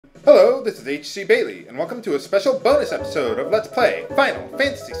Hello, this is HC Bailey, and welcome to a special bonus episode of Let's Play Final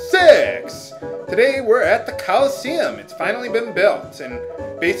Fantasy VI! Today we're at the Colosseum. It's finally been built, and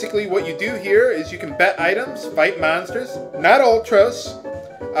basically what you do here is you can bet items, fight monsters, not Ultros.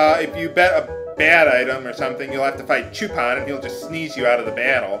 If you bet a bad item or something, you'll have to fight Chupon, and he'll just sneeze you out of the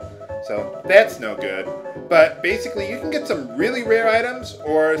battle. So that's no good. But basically you can get some really rare items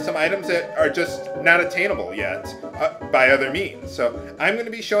or some items that are just not attainable yet by other means. So I'm going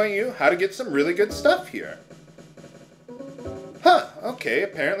to be showing you how to get some really good stuff here. Huh, okay,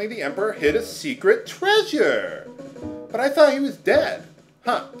 apparently the Emperor hid a secret treasure. But I thought he was dead.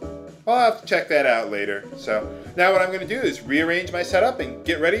 Huh, well, I'll have to check that out later. So now what I'm going to do is rearrange my setup and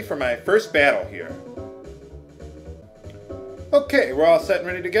get ready for my first battle here. Okay, we're all set and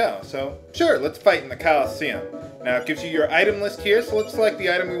ready to go, so sure, let's fight in the Colosseum. Now it gives you your item list here, so let's select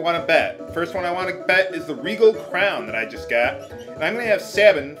the item we want to bet. First one I want to bet is the Regal crown that I just got, and I'm going to have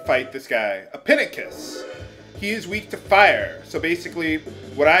Sabin fight this guy, Opinicus. He is weak to fire, so basically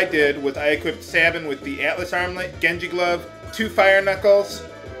what I did was I equipped Sabin with the Atlas armlet, Genji glove, 2 fire knuckles.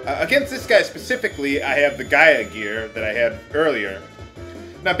 Against this guy specifically, I have the Gaia gear that I had earlier.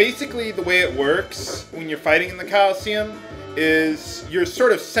 Now basically the way it works when you're fighting in the Colosseum is you're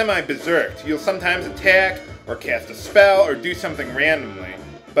sort of semi-berserked. You'll sometimes attack or cast a spell or do something randomly.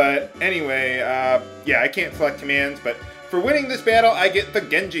 But anyway, yeah, I can't select commands, but for winning this battle, I get the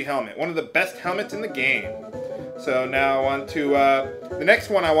Genji helmet, one of the best helmets in the game. So now on to, the next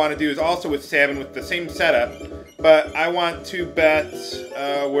one I want to do is also with Sabin with the same setup, but I want to bet,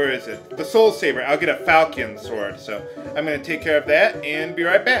 where is it? The Soul Sabre. I'll get a Falchion sword, so I'm going to take care of that and be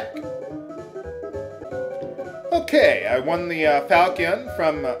right back. Okay, I won the Falchion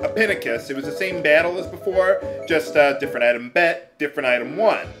from Opinicus. It was the same battle as before, just different item bet, different item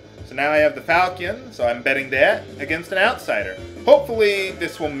won. So now I have the Falchion, so I'm betting that against an outsider. Hopefully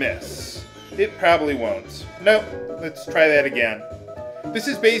this will miss. It probably won't. Nope, let's try that again. This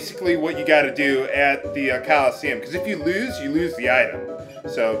is basically what you gotta do at the Colosseum, because if you lose the item.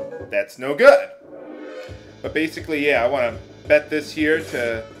 So that's no good. But basically, yeah, I want to bet this here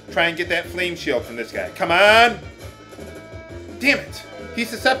to try and get that flame shield from this guy. Come on! Damn it! He's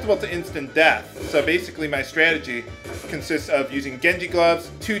susceptible to instant death. So basically my strategy consists of using Genji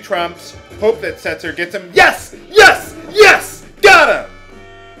gloves, 2 trumps, hope that Setzer gets him. Yes! Yes! Yes! Got him!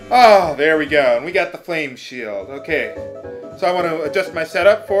 Oh, there we go. And we got the flame shield. Okay. So I want to adjust my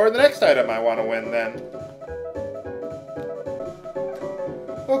setup for the next item I want to win then.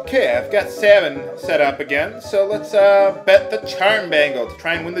 Okay, I've got Sabin set up again, so let's bet the Charm Bangle to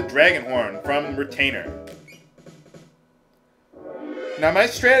try and win the Dragon Horn from Retainer. Now my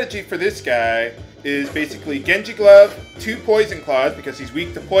strategy for this guy is basically Genji Glove, 2 Poison Claws because he's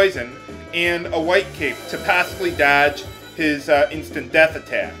weak to poison, and a White Cape to possibly dodge his instant death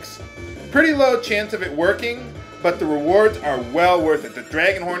attacks. Pretty low chance of it working, but the rewards are well worth it. The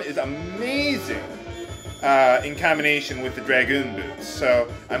Dragon Horn is amazing. In combination with the Dragoon Boots. So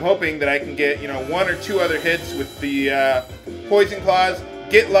I'm hoping that I can get, 1 or 2 other hits with the Poison Claws,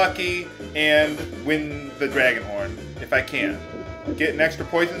 get lucky, and win the Dragon Horn, if I can. Get an extra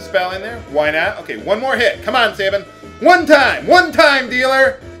poison spell in there? Why not? Okay, 1 more hit. Come on, Sabin. One time,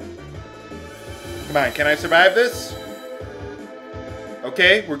 dealer! Come on, can I survive this?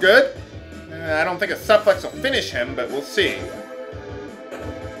 Okay, we're good. I don't think a suplex will finish him, but we'll see.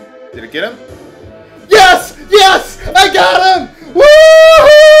 Did it get him? Yes! Yes! I got him!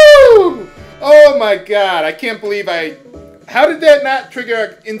 Woo! Oh my god, I can't believe how did that not trigger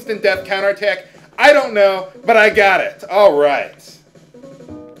an instant death counterattack? I don't know, but I got it. Alright.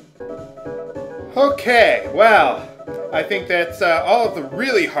 Okay, well, I think that's all of the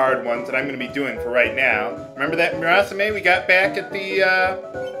really hard ones that I'm going to be doing for right now. Remember that Murasame we got back at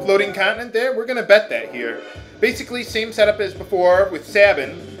the floating continent there? We're going to bet that here. Basically, same setup as before with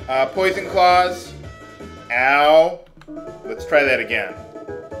Sabin. Poison Claws. Ow. Let's try that again.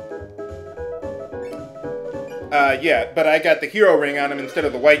 Yeah, but I got the hero ring on him instead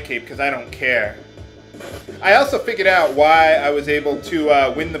of the white cape because I don't care. I also figured out why I was able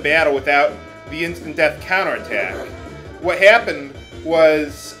to win the battle without the instant death counterattack. What happened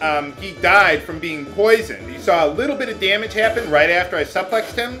was he died from being poisoned. You saw a little bit of damage happen right after I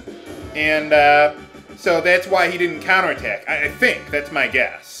suplexed him, and so that's why he didn't counterattack. I think. That's my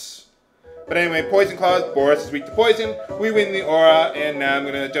guess. But anyway, Poison Claws, Borras is weak to poison. We win the aura, and now I'm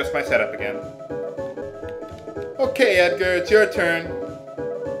going to adjust my setup again. Okay, Edgar, it's your turn.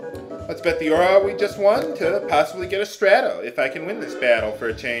 Let's bet the aura we just won to possibly get a Strato, if I can win this battle for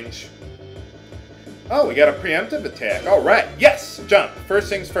a change. Oh, we got a preemptive attack. All right, yes, jump. First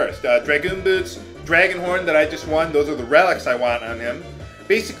things first. Dragoon Boots, Dragon Horn that I just won. Those are the relics I want on him.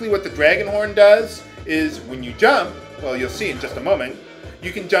 Basically what the Dragon Horn does is when you jump, well, you'll see in just a moment,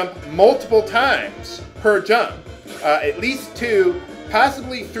 you can jump multiple times per jump. At least 2,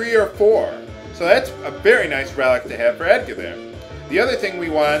 possibly 3 or 4. So that's a very nice relic to have for Edgar there. The other thing we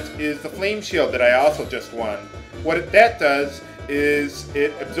want is the Flame Shield that I also just won. What that does is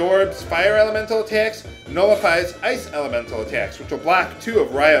it absorbs fire elemental attacks, nullifies ice elemental attacks, which will block 2 of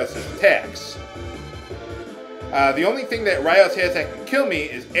Rhyos' attacks. The only thing that Rhyos has that can kill me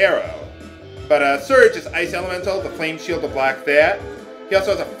is Arrow. But Surge is ice elemental, the Flame Shield will block that. He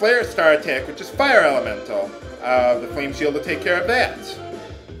also has a Flare Star attack, which is fire elemental. The Flame Shield will take care of that.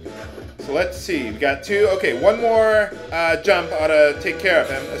 So let's see, we got 2. Okay, 1 more jump ought to take care of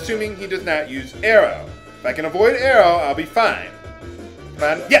him, assuming he does not use Arrow. If I can avoid Arrow, I'll be fine.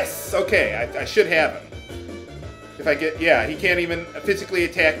 Come on. Yes! Okay, I should have him. If I get... Yeah, he can't even physically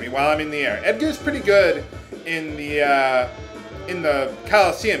attack me while I'm in the air. Edgar's pretty good in the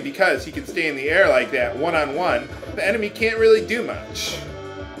Colosseum because he can stay in the air like that, one-on-one. The enemy can't really do much.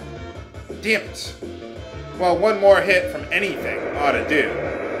 Damn it. Well, 1 more hit from anything ought to do.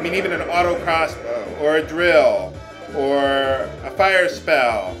 I mean, even an auto crossbow, or a drill, or a fire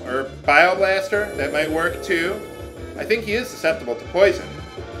spell, or Bioblaster, that might work too. I think he is susceptible to poison.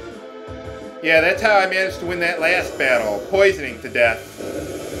 Yeah, that's how I managed to win that last battle, poisoning to death.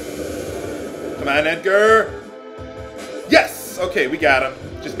 Come on, Edgar! Yes! Okay, we got him.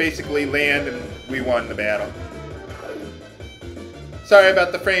 Just basically land and we won the battle. Sorry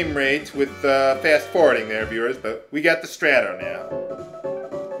about the frame rate with fast forwarding there, viewers, but we got the Strato now.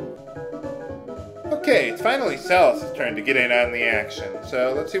 Okay, it's finally Celes' turn to get in on the action,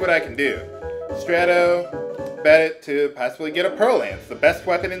 so let's see what I can do. Strato, bet it to possibly get a Pearl Lance, the best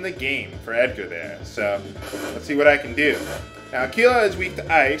weapon in the game for Edgar there, so let's see what I can do. Now, Aquila is weak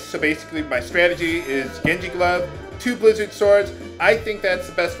to ice, so basically my strategy is Genji Glove, 2 Blizzard Swords. I think that's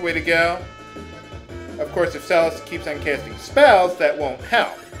the best way to go. Of course, if Celes keeps on casting spells, that won't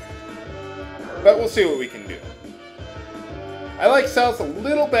help. But we'll see what we can do. I like Celes a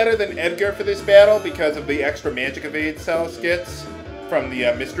little better than Edgar for this battle because of the extra magic evade Celes gets from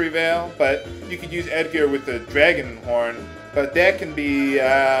the Mystery Veil, but you could use Edgar with the Dragon Horn, but that can be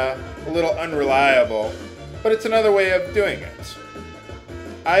a little unreliable, but it's another way of doing it.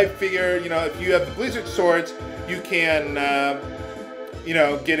 I figure, you know, if you have the Blizzard Swords, you can, you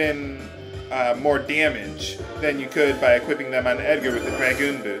know, get in more damage than you could by equipping them on Edgar with the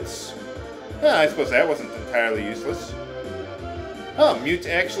Dragoon Boots. I suppose that wasn't entirely useless. Oh, Mute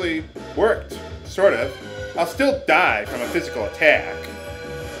actually worked. Sort of. I'll still die from a physical attack.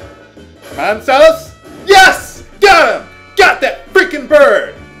 Come on, Celes! Yes! Got him! Got that freaking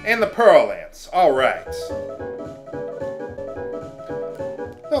bird! And the Pearl Lance. Alright.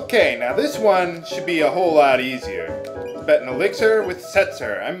 Okay, now this one should be a whole lot easier. Bet an elixir with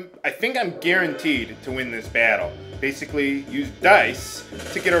Setzer. I think I'm guaranteed to win this battle. Basically, use dice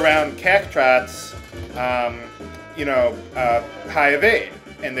to get around Cactrot's you know, high evade.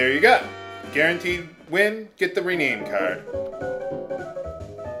 And there you go. Guaranteed win, get the rename card.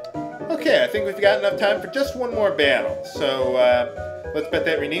 Okay, I think we've got enough time for just 1 more battle. So, let's bet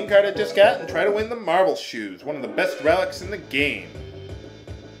that rename card I just got and try to win the Marble Shoes, one of the best relics in the game.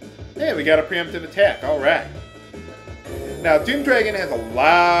 Hey, we got a preemptive attack, alright. Now, Doom Dragon has a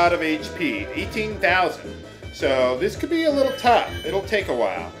lot of HP, 18,000. So, this could be a little tough. It'll take a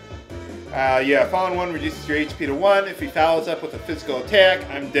while. Yeah, Fallen 1 reduces your HP to 1. If he follows up with a physical attack,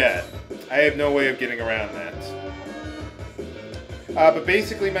 I'm dead. I have no way of getting around that. But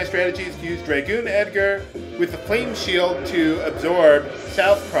basically my strategy is to use Dragoon Edgar with the Flame Shield to absorb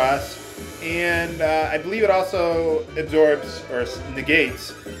South Cross, and I believe it also absorbs, or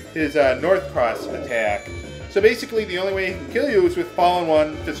negates, his North Cross attack. So basically the only way he can kill you is with Fallen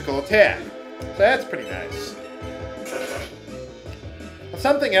 1 physical attack. So that's pretty nice.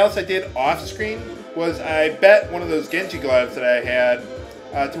 Something else I did off-screen was I bet one of those Genji gloves that I had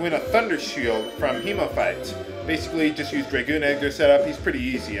to win a Thunder Shield from Hemophyte. Basically, just use Dragoon Edgar setup. He's pretty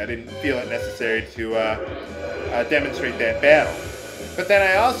easy. I didn't feel it necessary to demonstrate that battle. But then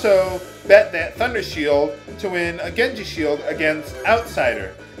I also bet that Thunder Shield to win a Genji Shield against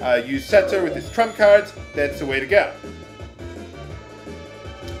Outsider. Use Setzer with his trump cards. That's the way to go.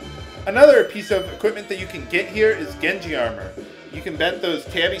 Another piece of equipment that you can get here is Genji Armor. You can bet those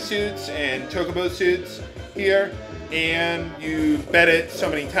Tabby suits and Chocobo suits here, and you bet it so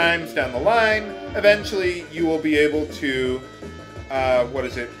many times down the line, eventually you will be able to,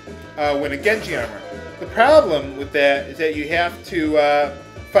 win a Genji Armor. The problem with that is that you have to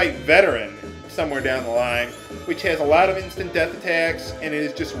fight Veteran somewhere down the line, which has a lot of instant death attacks, and it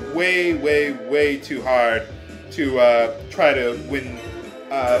is just way, way, way too hard to try to win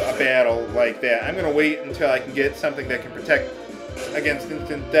a battle like that. I'm going to wait until I can get something that can protect against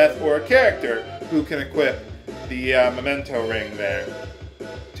instant death, or a character who can equip the memento ring there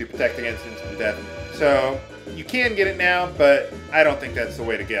to protect against instant death. So you can get it now, but I don't think that's the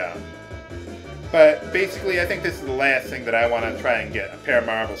way to go. But basically, I think this is the last thing that I want to try and get, a pair of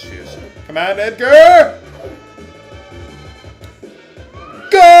marble shoes. Come on, Edgar!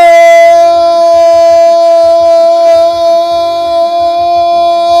 Go!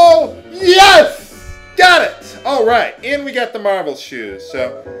 Yes! Got it! Alright, and we got the marble shoes.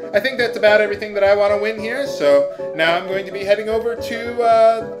 So I think that's about everything that I want to win here. So now I'm going to be heading over to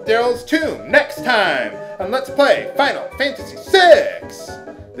Daryl's tomb next time on Let's Play Final Fantasy VI.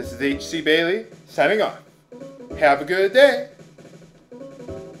 This is HC Bailey, signing off. Have a good day.